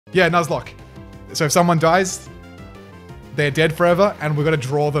Yeah, Nuzlocke. So if someone dies, they're dead forever, and we've got to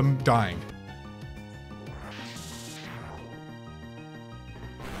draw them dying.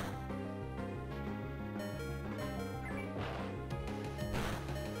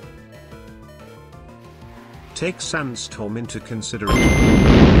 Take Sandstorm into consideration.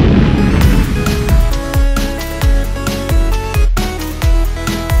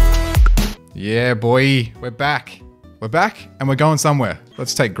 Yeah, boy, we're back. We're back, and we're going somewhere.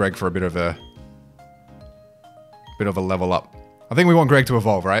 Let's take Greg for a bit of a level up. I think we want Greg to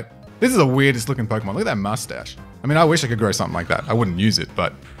evolve, right? This is the weirdest looking Pokemon. Look at that mustache. I mean, I wish I could grow something like that. I wouldn't use it,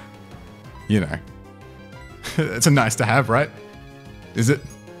 but you know, it's a nice to have, right? Is it?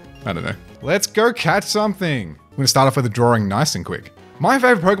 I don't know. Let's go catch something. I'm gonna start off with a drawing nice and quick. My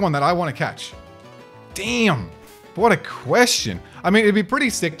favorite Pokemon that I want to catch. Damn, what a question. I mean, it'd be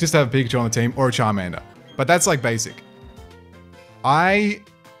pretty sick just to have a Pikachu on the team or a Charmander, but that's like basic. I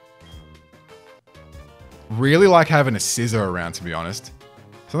really like having a Scizor around, to be honest.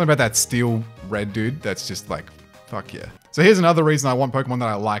 Something about that steel red dude that's just like, fuck yeah. So here's another reason I want Pokemon that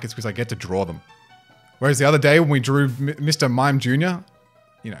I like, is because I get to draw them. Whereas the other day when we drew Mr. Mime Jr.,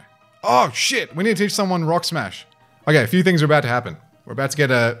 you know, oh shit, we need to teach someone Rock Smash. Okay, a few things are about to happen. We're about to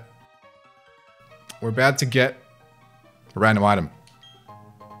get a random item.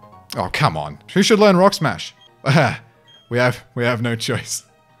 Oh, come on. Who should learn Rock Smash? we have no choice.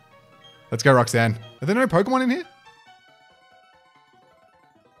 Let's go, Roxanne. Are there no Pokemon in here?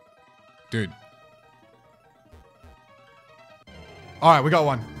 Dude. Alright, we got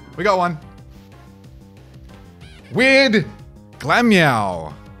one. We got one. Weird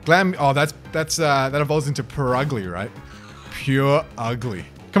Glammeow. Oh, that evolves into Pure Ugly, right? Pure Ugly.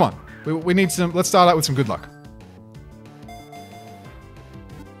 Come on. We need some, let's start out with some good luck.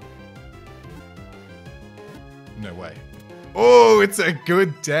 No way. Oh, it's a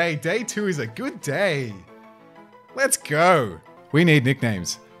good day. Day 2 is a good day. Let's go. We need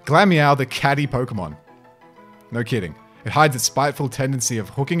nicknames. Glammeow, the catty Pokemon. No kidding. It hides its spiteful tendency of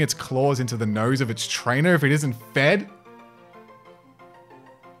hooking its claws into the nose of its trainer if it isn't fed.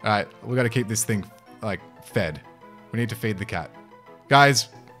 Alright, we gotta keep this thing, like, fed. We need to feed the cat. Guys,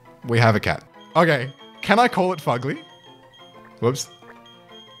 we have a cat. Okay, can I call it Fugly? Whoops.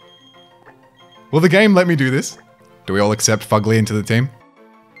 Will the game let me do this? Do we all accept Fugly into the team?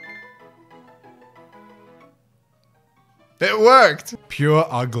 It worked! Pure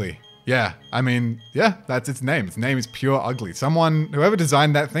Ugly. Yeah, I mean, yeah, that's its name. Its name is Pure Ugly. Whoever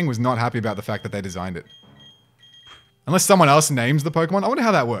designed that thing was not happy about the fact that they designed it. Unless someone else names the Pokemon. I wonder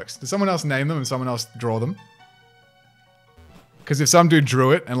how that works. Does someone else name them and someone else draw them? Because if some dude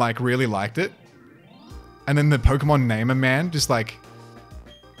drew it and like really liked it, and then the Pokemon namer man just like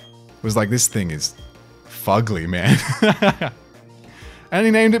was like, this thing is fugly, man. And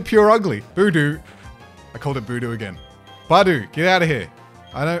he named it Pure Ugly. Voodoo. I called it Voodoo again. Badu, get out of here.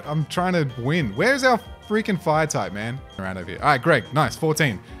 I'm trying to win. Where's our freaking fire type, man? Around over here. All right, Greg, nice,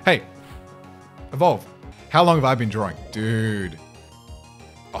 14. Hey, evolve. How long have I been drawing? Dude.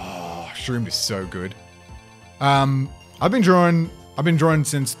 Oh, Shroomed is so good. I've been drawing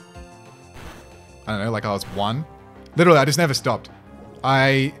since, I don't know, like I was 1. Literally, I just never stopped.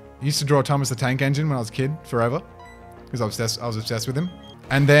 I used to draw Thomas the Tank Engine when I was a kid, forever. Because I was obsessed with him.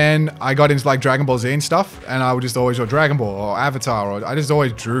 And then I got into like Dragon Ball Z and stuff, and I would just always draw Dragon Ball or Avatar, or I just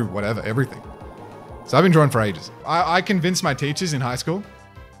always drew whatever, everything. So I've been drawing for ages. I convinced my teachers in high school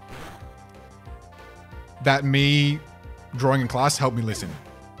that me drawing in class helped me listen.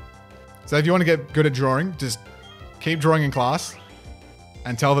 So if you want to get good at drawing, just keep drawing in class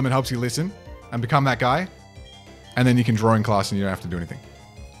and tell them it helps you listen and become that guy. And then you can draw in class and you don't have to do anything.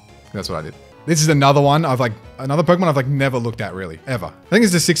 That's what I did. This is another one another Pokemon I've like never looked at really, ever. I think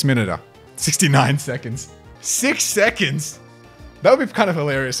it's a 6-minuter. 69 seconds. 6 seconds? That would be kind of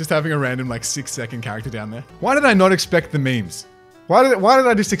hilarious, just having a random like 6-second character down there. Why did I not expect the memes? Why did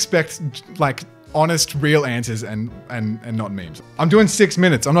I just expect like honest, real answers and not memes? I'm doing 6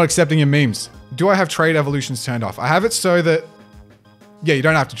 minutes. I'm not accepting your memes. Do I have trade evolutions turned off? I have it so that, yeah, you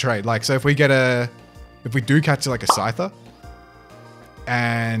don't have to trade. Like, so if we do catch like a Scyther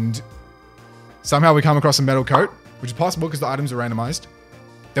and somehow we come across a metal coat, which is possible because the items are randomized,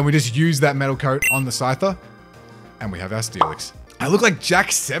 then we just use that metal coat on the Scyther and we have our Steelix. I look like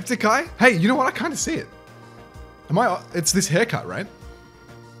Jacksepticeye? Hey, you know what? I kind of see it. It's this haircut, right?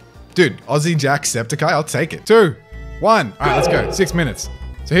 Dude, Aussie Jacksepticeye, I'll take it. 2, 1. All right, let's go. 6 minutes.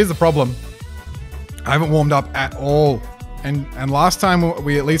 So here's the problem. I haven't warmed up at all. And last time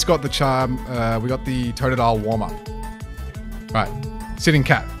we at least got the charm, we got the Totodile warm up. Right, sitting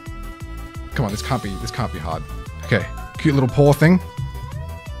cat. Come on, this can't be hard. Okay, cute little paw thing.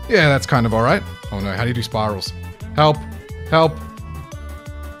 Yeah, that's kind of alright. Oh no, how do you do spirals? Help. Help.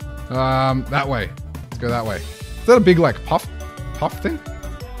 That way. Let's go that way. Is that a big, like, puff thing?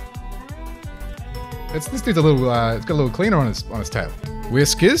 This dude's a little, it's got a little cleaner on his tail.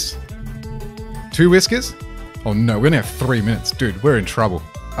 Whiskers? 2 whiskers? Oh no, we only have 3 minutes. Dude, we're in trouble.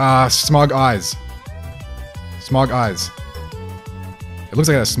 Smug eyes. Smug eyes. It looks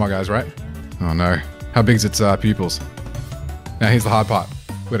like it has smug eyes, right? Oh no. How big is its pupils? Now here's the hard part.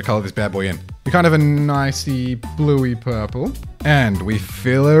 We're gonna color this bad boy in. We kind of a nicey bluey purple. And we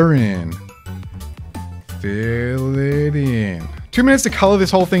fill her in. Fill it in. 2 minutes to color this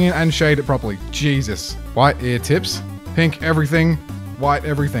whole thing in and shade it properly. Jesus. White ear tips. Pink everything. White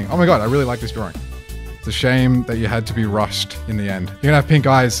everything. Oh my god, I really like this drawing. It's a shame that you had to be rushed in the end. You're gonna have pink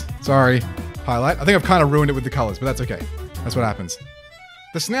eyes. Sorry. Highlight. I think I've kind of ruined it with the colors, but that's okay. That's what happens.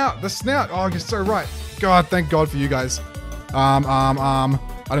 The snout. Oh, you're so right. God, thank God for you guys. I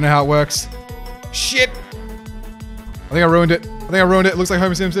don't know how it works. Shit. I think I ruined it. It looks like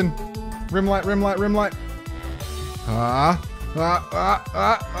Homer Simpson. Rim light. It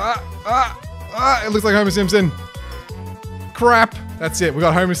looks like Homer Simpson. Crap. That's it. We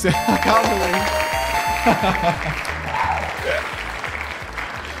got Homer Simpson. I can't believe.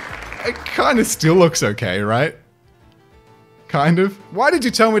 It kind of still looks okay, right? Kind of. Why did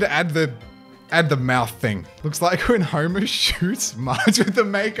you tell me to add the mouth thing? Looks like when Homer shoots Marge with the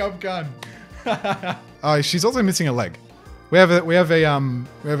makeup gun. Oh, she's also missing a leg. We have a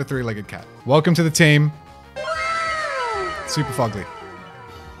 3-legged cat. Welcome to the team. Super fugly.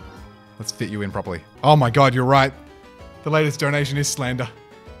 Let's fit you in properly. Oh my god, you're right. The latest donation is slander.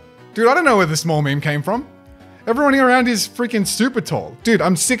 Dude, I don't know where the small meme came from. Everyone here around is freaking super tall. Dude,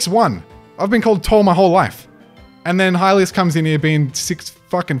 I'm 6'1". I've been called tall my whole life. And then Hylius comes in here being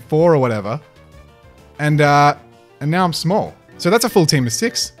 6'4" or whatever. And now I'm small. So that's a full team of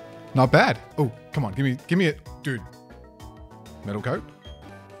 6. Not bad. Oh, come on, give me it. Dude. Metal coat?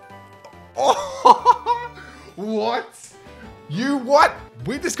 Oh, what? You what?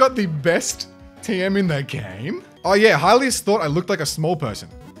 We just got the best TM in the game? Oh yeah, Hylius thought I looked like a small person.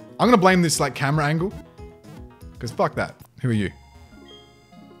 I'm gonna blame this like camera angle. Cause fuck that. Who are you?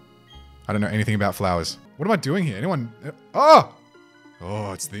 I don't know anything about flowers. What am I doing here? Anyone? Oh!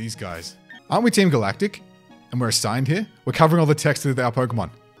 Oh, it's these guys. Aren't we Team Galactic? And we're assigned here? We're covering all the text with our Pokemon.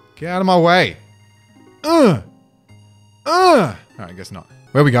 Get out of my way. Alright, I guess not.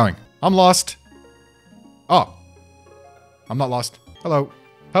 Where are we going? I'm lost. Oh. I'm not lost. Hello.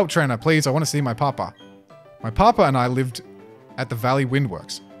 Help trainer, please. I want to see my papa. My papa and I lived at the Valley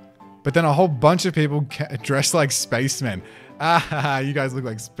Windworks. But then a whole bunch of people dressed like spacemen. Ah, you guys look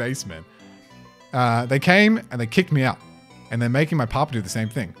like spacemen. They came and they kicked me out. And they're making my papa do the same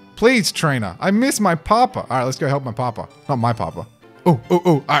thing. Please, trainer. I miss my papa. All right, let's go help my papa. Not my papa. Oh.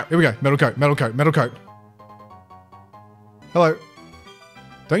 All right, here we go. Metal coat. Hello.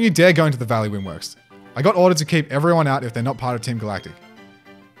 Don't you dare go into the Valley Windworks. I got ordered to keep everyone out if they're not part of Team Galactic.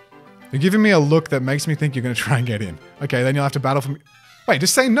 You're giving me a look that makes me think you're going to try and get in. Okay, then you'll have to battle for me. Wait,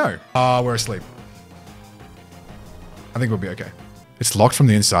 just say no. Ah, we're asleep. I think we'll be okay. It's locked from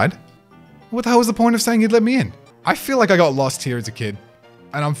the inside? What the hell was the point of saying you'd let me in? I feel like I got lost here as a kid.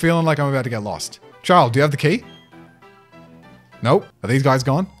 And I'm feeling like I'm about to get lost. Child, do you have the key? Nope. Are these guys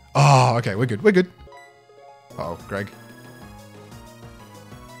gone? Oh, okay, we're good. Uh-oh, Greg.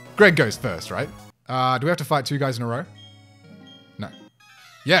 Greg goes first, right? Do we have to fight 2 guys in a row? No.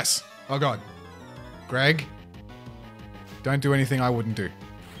 Yes! Oh god. Greg. Don't do anything I wouldn't do.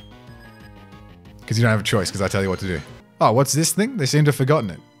 Because you don't have a choice, because I tell you what to do. Oh, what's this thing? They seem to have forgotten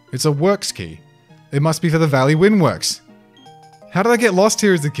it. It's a works key. It must be for the Valley Windworks. How did I get lost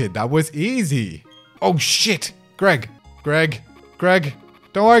here as a kid? That was easy. Oh shit! Greg.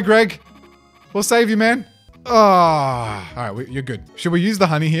 Don't worry, Greg. We'll save you, man. Oh, alright, you're good. Should we use the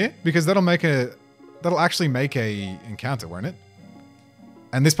honey here? Because that'll actually make a encounter, won't it?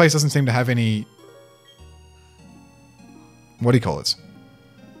 And this place doesn't seem to have any... What do you call it?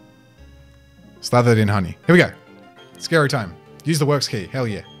 Slathered in honey. Here we go. Scary time. Use the works key. Hell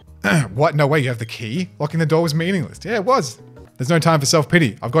yeah. What? No way, you have the key? Locking the door was meaningless. Yeah, it was. There's no time for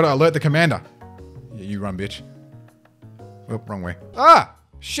self-pity. I've got to alert the commander. Yeah, you run, bitch. Oh, wrong way. Ah!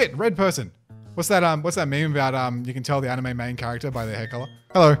 Shit, red person. What's that meme about, you can tell the anime main character by their hair color?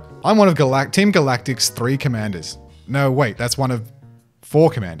 Hello. I'm one of Team Galactic's 3 commanders. No, wait, that's one of 4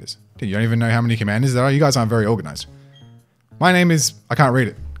 commanders. Dude, you don't even know how many commanders there are? You guys aren't very organized. My name is... I can't read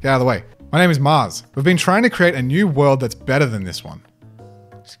it. Get out of the way. My name is Mars. We've been trying to create a new world that's better than this one.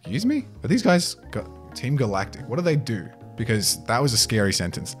 Excuse me? Are these guys Team Galactic? What do they do? Because that was a scary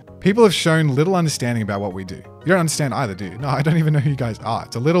sentence. People have shown little understanding about what we do. You don't understand either, do you? No, I don't even know who you guys are.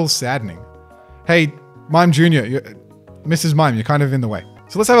 It's a little saddening. Hey, Mime Jr., Mrs. Mime, you're kind of in the way.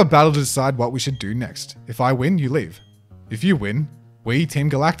 So let's have a battle to decide what we should do next. If I win, you leave. If you win, we, Team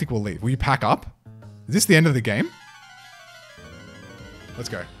Galactic, will leave. Will you pack up? Is this the end of the game? Let's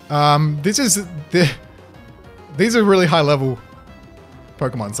go. These are really high level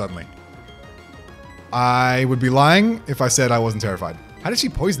Pokemon suddenly. I would be lying if I said I wasn't terrified. How did she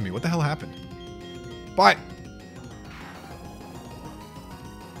poison me? What the hell happened? Bite.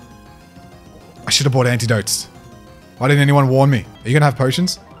 I should have bought antidotes. Why didn't anyone warn me? Are you gonna have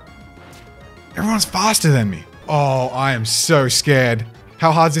potions? Everyone's faster than me. Oh, I am so scared.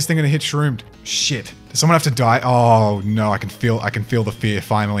 How hard is this thing gonna hit Shroomed? Shit. Does someone have to die? Oh no, I can feel the fear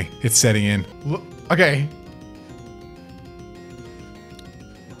finally. It's setting in. Look, okay.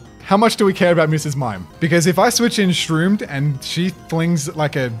 How much do we care about Mrs. Mime? Because if I switch in Shroomed and she flings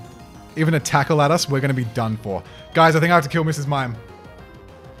like even a tackle at us, we're gonna be done for. Guys, I think I have to kill Mrs. Mime.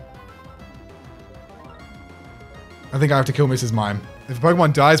 I think I have to kill Mrs. Mime. If a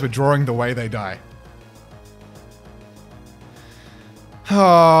Pokemon dies, we're drawing the way they die.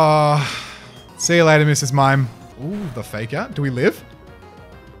 Oh, see you later, Mrs. Mime. Ooh, the fake out. Do we live?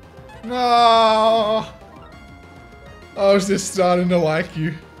 No. I was just starting to like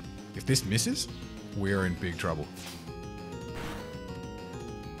you. If this misses, we're in big trouble.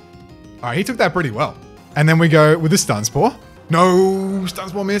 Alright, he took that pretty well. And then we go with the Stun Spore. No, Stun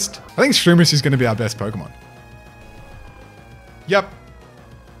Spore missed. I think Shroomish is going to be our best Pokemon. Yep.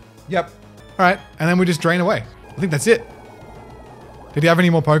 Alright, and then we just drain away. I think that's it. Did he have any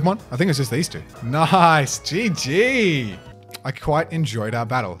more Pokemon? I think it's just these two. Nice, GG. I quite enjoyed our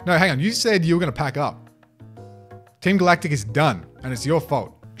battle. No, hang on, you said you were going to pack up. Team Galactic is done, and it's your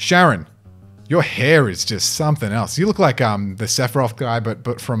fault. Sharon, your hair is just something else. You look like the Sephiroth guy,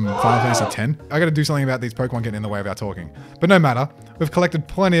 but from Final Fantasy X. I gotta do something about these Pokemon getting in the way of our talking. But no matter, we've collected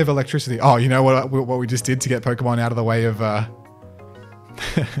plenty of electricity. Oh, you know what we just did to get Pokemon out of the way of out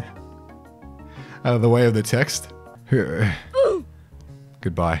of the way of the text?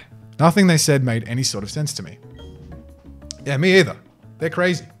 Goodbye. Nothing they said made any sort of sense to me. Yeah, me either. They're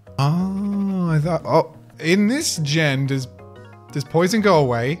crazy. Oh, I thought, oh, in this gen, does poison go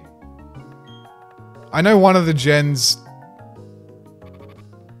away? I know one of the gens,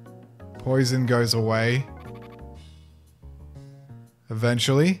 poison goes away.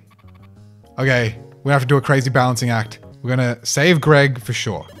 Eventually. Okay, we're gonna have to do a crazy balancing act. We're gonna save Greg for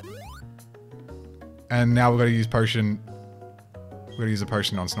sure. And now we're gonna use potion. We're gonna use a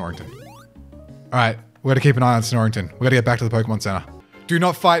potion on Snorrington. Alright, we're gonna keep an eye on Snorrington. We gotta get back to the Pokemon Center. Do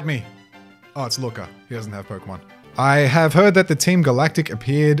not fight me. Oh, it's Looker. He doesn't have Pokemon. I have heard that the Team Galactic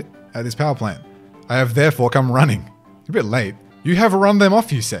appeared at this power plant. I have therefore come running. You're a bit late. You have run them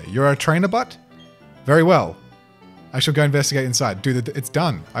off, you say. You're a trainer butt? Very well. I shall go investigate inside. Dude, it's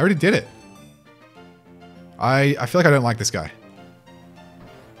done. I already did it. I feel like I don't like this guy.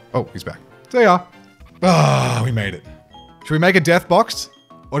 Oh, he's back. There you are. Ah, we made it. Should we make a death box?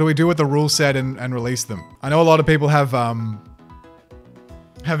 Or do we do what the rules said and release them? I know a lot of people have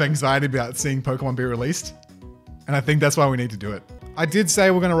anxiety about seeing Pokemon be released. And I think that's why we need to do it. I did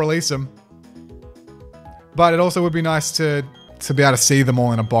say we're going to release them. But it also would be nice to be able to see them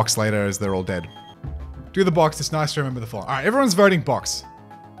all in a box later as they're all dead. Do the box. It's nice to remember the fall. All right, everyone's voting box.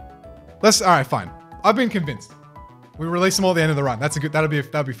 All right, fine. I've been convinced. We release them all at the end of the run. That's a good. That'll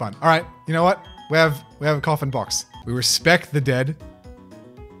be fun. All right. You know what? We have a coffin box. We respect the dead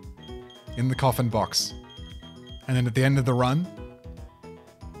in the coffin box, and then at the end of the run,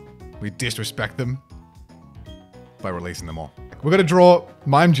 we disrespect them by releasing them all. We're gonna draw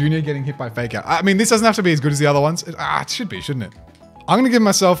Mime Jr. getting hit by Fake Out. I mean, this doesn't have to be as good as the other ones. It should be, shouldn't it? I'm gonna give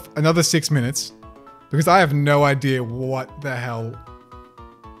myself another 6 minutes because I have no idea what the hell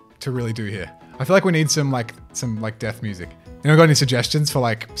to really do here. I feel like we need some death music. Anyone got any suggestions for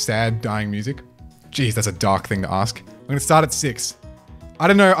like sad, dying music? Jeez, that's a dark thing to ask. I'm gonna start at 6. I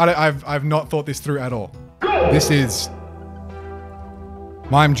don't know. I've not thought this through at all. This is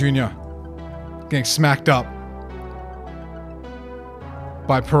Mime Jr. getting smacked up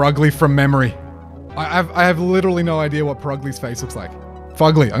by Perugly from memory. I have literally no idea what Perugly's face looks like.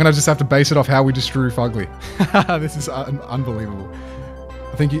 Fugly. I'm gonna just have to base it off how we just drew Fugly. This is unbelievable.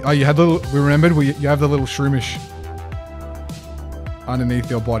 I think you had the little, we remembered you have the little Shroomish underneath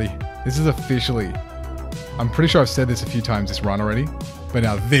your body. This is officially, I'm pretty sure I've said this a few times this run already, but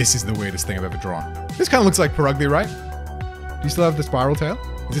now this is the weirdest thing I've ever drawn. This kind of looks like Perugly, right? Do you still have the spiral tail?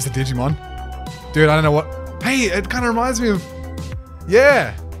 Is this a Digimon? Dude, I don't know what. Hey, it kind of reminds me of.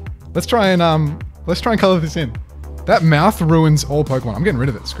 Yeah. Let's try and color this in. That mouth ruins all Pokemon. I'm getting rid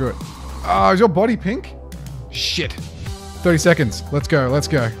of it. Screw it. Oh, is your body pink? Shit. 30 seconds. Let's go. Let's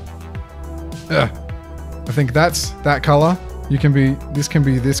go. Ugh. I think that's that color. This can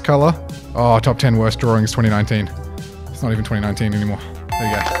be this color. Oh, top 10 worst drawings 2019. It's not even 2019 anymore. There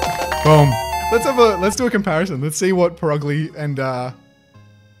you go. Boom. Let's do a comparison. Let's see what Perugly and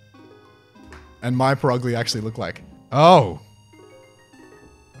my Perugly actually look like. Oh.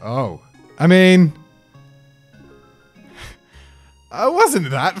 Oh. I mean, I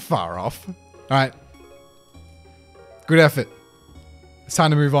wasn't that far off. All right. Good effort. It's time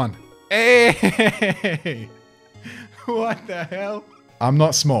to move on. Hey! What the hell? I'm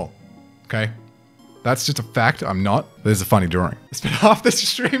not small, okay? That's just a fact, I'm not. There's a funny drawing. I spent half the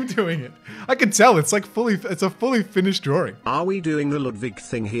stream doing it. I can tell, it's like it's a fully finished drawing. Are we doing the Ludwig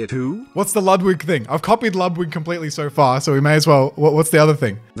thing here too? What's the Ludwig thing? I've copied Ludwig completely so far, so we may as well, what's the other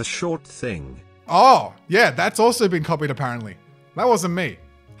thing? The short thing. Oh, yeah, that's also been copied apparently. That wasn't me.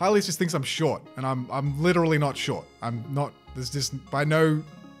 Hylius just thinks I'm short, and I'm literally not short. I'm not, there's just, by no...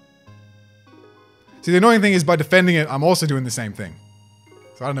 See, the annoying thing is by defending it, I'm also doing the same thing.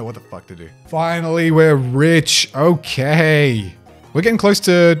 So I don't know what the fuck to do. Finally, we're rich. Okay. We're getting close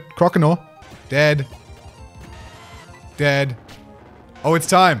to Croconaw. Dead. Dead. Oh, it's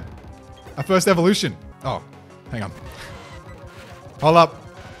time. Our first evolution. Oh, hang on. Hold up.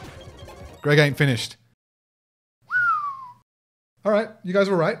 Greg ain't finished. All right, you guys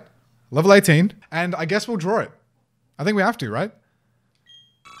were right. Level 18, and I guess we'll draw it. I think we have to, right?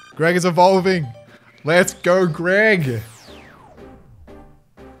 Greg is evolving. Let's go, Greg.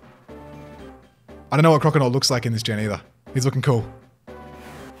 I don't know what Croconaw looks like in this gen either. He's looking cool.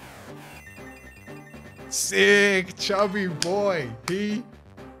 Sick, chubby boy. He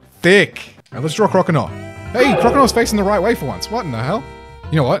thick. All right, let's draw Croconaw. Hey, Croconaw's facing the right way for once. What in the hell?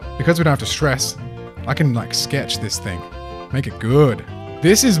 You know what? Because we don't have to stress, I can like sketch this thing. Make it good.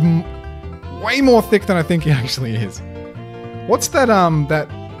 This is way more thick than I think he actually is. What's that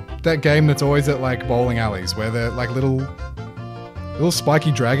that game that's always at like bowling alleys where they're like little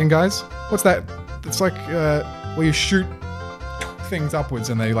spiky dragon guys? What's that? It's like where you shoot things upwards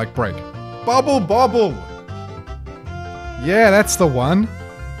and they like break. Bubble Bobble! Yeah, that's the one.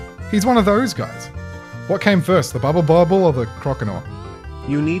 He's one of those guys. What came first, the Bubble Bobble or the Croconaw?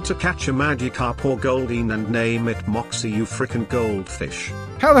 You need to catch a Magikarp or Goldeen and name it Moxie, you frickin' goldfish.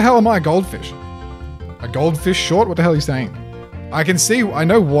 How the hell am I a goldfish? A goldfish short? What the hell are you saying? I can see, I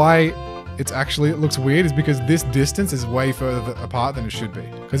know why it looks weird is because this distance is way further apart than it should be.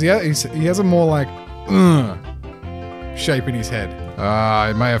 Because he has a more like, shape in his head.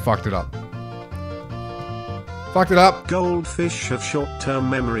 I may have fucked it up. Fucked it up. Goldfish have short-term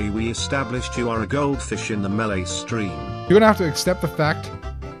memory. We established you are a goldfish in the melee stream. You're gonna have to accept the fact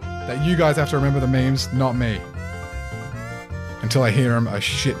that you guys have to remember the memes, not me. Until I hear him a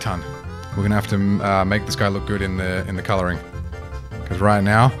shit ton. We're gonna have to make this guy look good in the coloring. Because right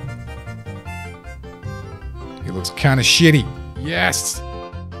now, he looks kind of shitty. Yes!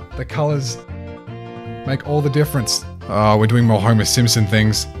 The colors make all the difference. Oh, we're doing more Homer Simpson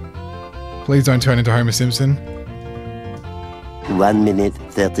things. Please don't turn into Homer Simpson. 1 minute,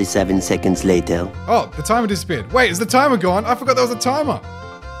 37 seconds later. Oh, the timer disappeared. Wait, is the timer gone? I forgot there was a timer.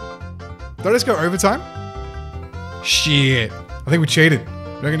 Did I just go overtime? Shit. I think we cheated.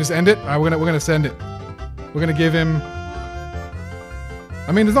 We're gonna just end it? Alright, we're gonna send it. We're gonna give him...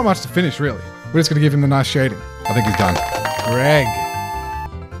 I mean, there's not much to finish, really. We're just gonna give him the nice shading. I think he's done.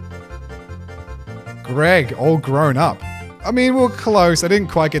 Greg, all grown up. I mean, we're close. I didn't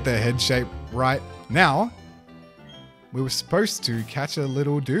quite get the head shape right. Now, we were supposed to catch a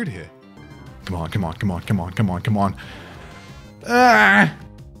little dude here. Come on, come on, come on, come on, come on, come on. Ah!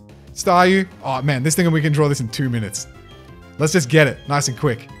 Staryu. Oh man, this thing, we can draw this in 2 minutes. Let's just get it, nice and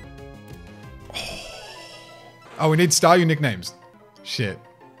quick. Oh, we need Staryu nicknames. Shit.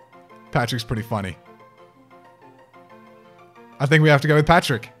 Patrick's pretty funny. I think we have to go with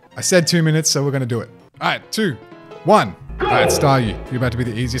Patrick. I said 2 minutes, so we're gonna do it. Alright, 2, 1. Alright, Staryu. You're about to be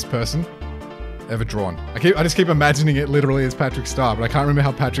the easiest person ever drawn. I just keep imagining it literally as Patrick Star, but I can't remember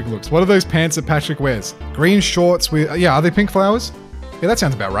how Patrick looks. What are those pants that Patrick wears? Green shorts with, yeah, are they pink flowers? Yeah, that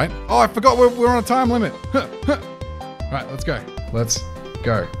sounds about right. Oh, I forgot we're on a time limit. Alright, let's go. Let's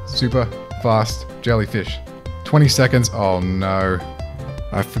go. Super fast jellyfish. 20 seconds. Oh no.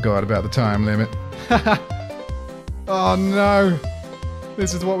 I forgot about the time limit. Oh no.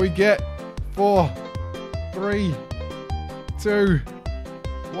 This is what we get. 4, 3, 2,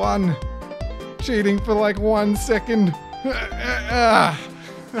 1. Cheating for like 1 second.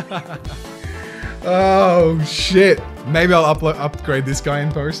 Oh shit. Maybe I'll upgrade this guy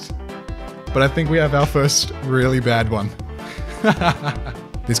in post. But I think we have our first really bad one.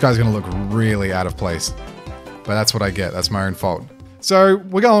 This guy's gonna look really out of place. But that's what I get. That's my own fault. So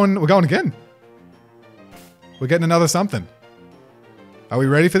we're going again. We're getting another something. Are we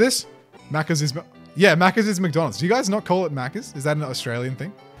ready for this? Macca's is... Yeah, Macca's is McDonald's. Do you guys not call it Macca's? Is that an Australian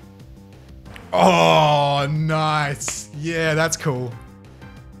thing? Oh, nice. Yeah, that's cool.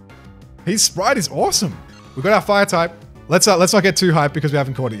 His sprite is awesome. We've got our fire type. Let's not get too hyped because we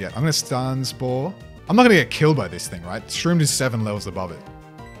haven't caught it yet. I'm gonna stun spore. I'm not gonna get killed by this thing, right? Shroomed is 7 levels above it.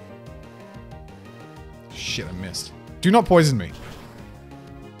 Shit, I missed. Do not poison me.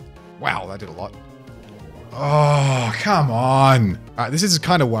 Wow, that did a lot. Oh, come on. All right, this is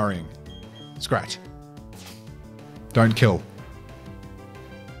kind of worrying. Scratch. Don't kill.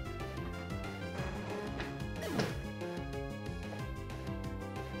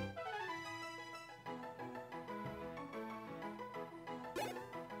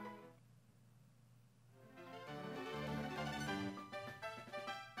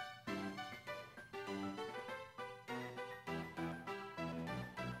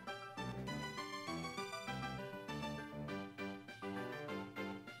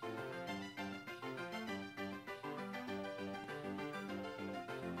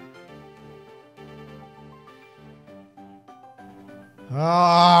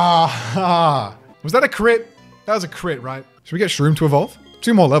 Was that a crit? That was a crit, right? Should we get Shroom to evolve?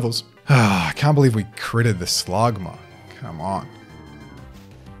 2 more levels. I can't believe we critted the Slugma. Come on.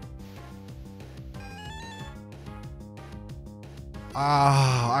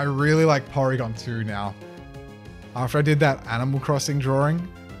 I really like Porygon 2 now. After I did that Animal Crossing drawing,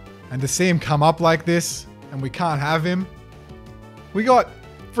 and to see him come up like this, and we can't have him. We got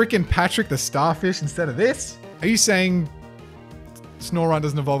freaking Patrick the Starfish instead of this? Are you saying Snorunt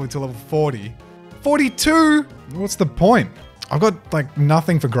doesn't evolve until level 40? 42? What's the point? I've got like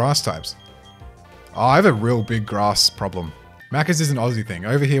nothing for grass types. Oh, I have a real big grass problem. Macca's is an Aussie thing.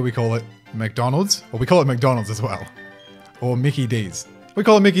 Over here we call it McDonald's. Or we call it McDonald's as well. Or Mickey D's. We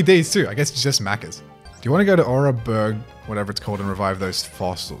call it Mickey D's too. I guess it's just Macca's. Do you want to go to Oraberg, whatever it's called, and revive those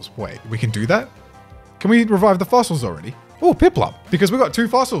fossils? Wait, we can do that? Can we revive the fossils already? Oh, Piplup. Because we got 2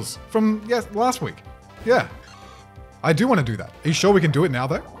 fossils from last week. Yeah. I do want to do that. Are you sure we can do it now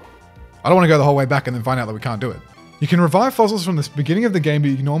though? I don't want to go the whole way back and then find out that we can't do it. You can revive fossils from the beginning of the game, but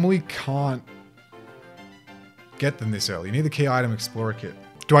you normally can't get them this early. You need the key item Explorer Kit.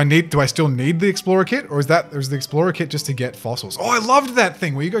 Do I still need the Explorer Kit? Or is the Explorer Kit just to get fossils? Oh, I loved that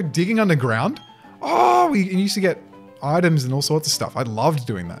thing where you go digging underground. Oh, we used to get items and all sorts of stuff. I loved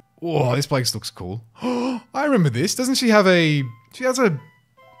doing that. Oh, this place looks cool. Oh, I remember this. Doesn't she have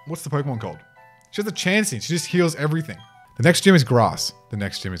what's the Pokemon called? She has a Chansey. She just heals everything. The next gym is grass. The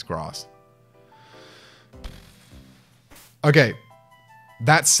next gym is grass. Okay.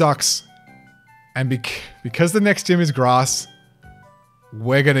 That sucks. And because the next gym is grass,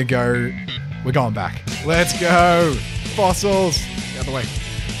 we're going back. Let's go. Fossils. The other way.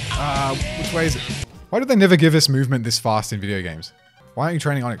 Which way is it? Why did they never give us movement this fast in video games? Why aren't you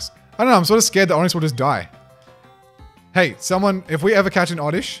training Onix? I don't know. I'm sort of scared that Onix will just die. Hey, someone, if we ever catch an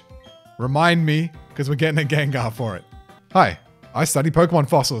Oddish, remind me, because we're getting a Gengar for it. Hi, I study Pokemon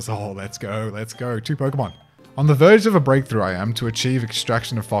fossils. Oh, let's go, let's go. 2 Pokemon. On the verge of a breakthrough I am to achieve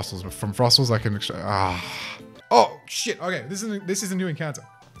extraction of fossils. From fossils I can extract... Oh, shit. Okay, this is a new encounter.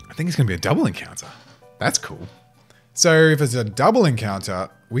 I think it's going to be a double encounter. That's cool. So if it's a double encounter,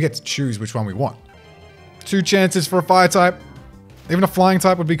 we get to choose which one we want. 2 chances for a fire type. Even a flying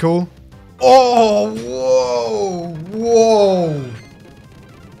type would be cool. Oh, whoa, whoa.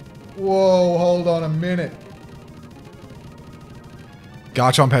 Whoa, hold on a minute.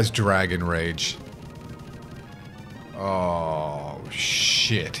 Garchomp has Dragon Rage. Oh,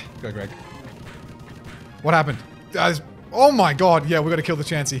 shit. Go, Greg. What happened? Oh my god, yeah, we gotta kill the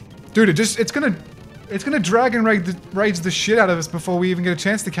Chansey. Dude, it's gonna Dragon Rage the shit out of us before we even get a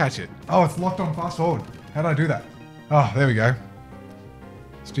chance to catch it. Oh, it's locked on fast forward. How did I do that? Oh, there we go.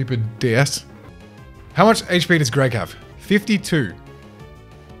 Stupid DS. How much HP does Greg have? 52.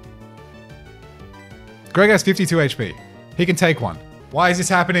 Greg has 52 HP. He can take one. Why is this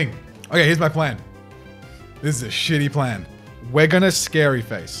happening? Okay, here's my plan. This is a shitty plan. We're gonna Scary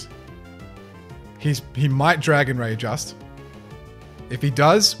Face. He might Dragon Rage us. If he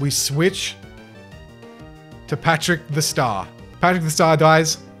does, we switch to Patrick the Star. Patrick the Star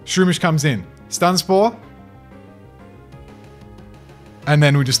dies, Shroomish comes in. Stun Spore. And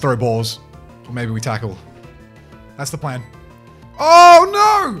then we just throw balls. Or maybe we tackle. That's the plan. Oh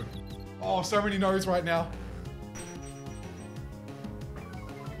no! Oh, so many no's right now.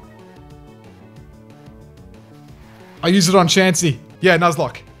 I used it on Chansey. Yeah,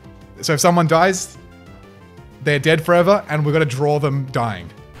 Nuzlocke. So if someone dies, they're dead forever, and we're gonna draw them dying.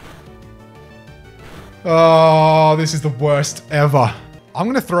 Oh, this is the worst ever. I'm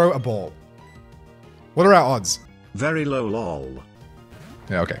gonna throw a ball. What are our odds? Very low, lol.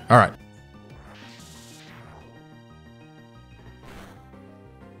 Yeah, okay. All right.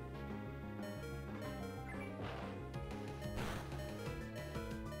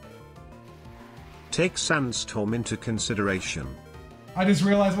 Take Sandstorm into consideration. I just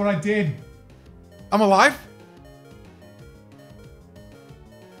realized what I did. I'm alive?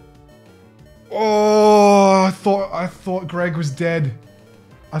 Oh, I thought Greg was dead.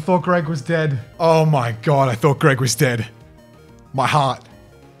 I thought Greg was dead. Oh my god, I thought Greg was dead. My heart.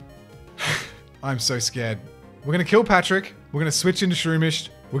 I'm so scared. We're gonna kill Patrick. We're gonna switch into Shroomish.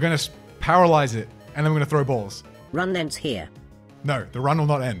 We're gonna paralyze it, and then we're gonna throw balls. Run ends here. No, the run will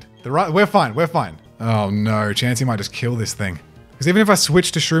not end. We're fine, we're fine. Oh no, Chansey might just kill this thing. Because even if I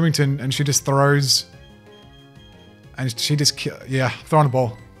switch to Shroomington and she just throws... And she just yeah, throwing a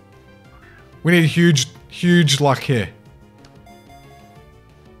ball. We need huge luck here.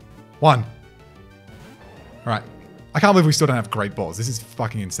 1. Alright. I can't believe we still don't have great balls. This is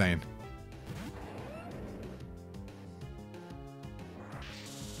fucking insane.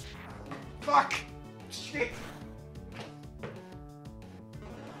 Fuck! Shit!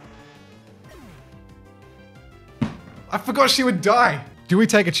 I forgot she would die. Do we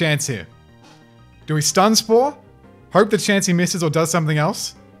take a chance here? Do we stun Spore? Hope that Chansey misses or does something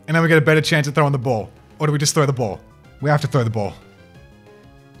else? And then we get a better chance at throwing the ball. Or do we just throw the ball? We have to throw the ball.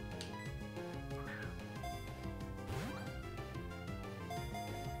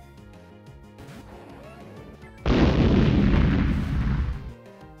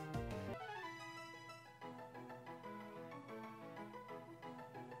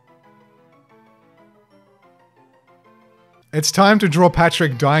 It's time to draw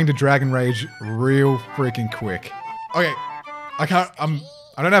Patrick dying to Dragon Rage real freaking quick. Okay, I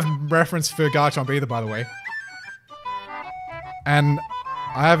don't have reference for Garchomp either, by the way. And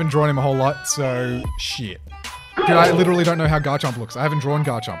I haven't drawn him a whole lot, so shit. Dude, I literally don't know how Garchomp looks. I haven't drawn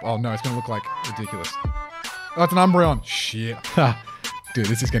Garchomp. Oh no, it's gonna look like ridiculous. Oh, it's an Umbreon. Shit. Dude,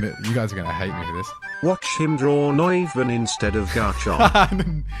 this is gonna, you guys are gonna hate me for this. Watch him draw Noivern instead of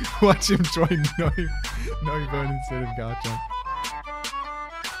Garchomp. Watch him draw Noivern instead of Garchomp.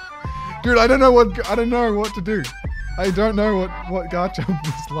 Dude, I don't know what to do. I don't know what Garchomp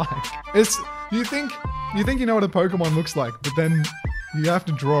is like. You think you know what a Pokemon looks like, but then you have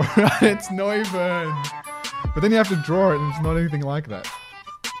to draw it. It's Noivern. But then you have to draw it and it's not anything like that.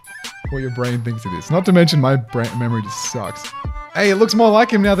 What your brain thinks it is. Not to mention my brain memory just sucks. Hey, it looks more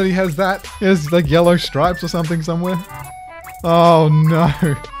like him now that he has that. He has like yellow stripes or something somewhere. Oh no.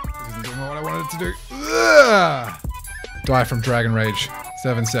 This isn't doing what I wanted it to do. Ugh. Die from Dragon Rage.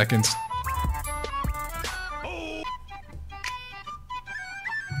 7 seconds.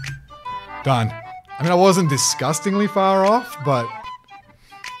 Done. I mean, I wasn't disgustingly far off, but...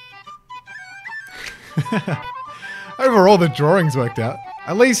 Overall, the drawings worked out.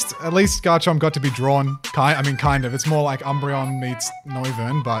 At least Garchomp got to be drawn. Kind of. It's more like Umbreon meets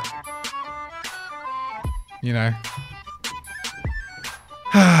Noivern, but... You know.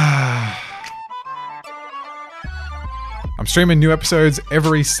 I'm streaming new episodes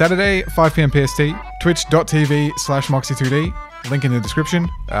every Saturday, 5 PM PST, twitch.tv/Moxie2D. Link in the description.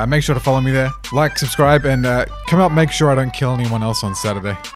 Make sure to follow me there. Like, subscribe, and come up, make sure I don't kill anyone else on Saturday.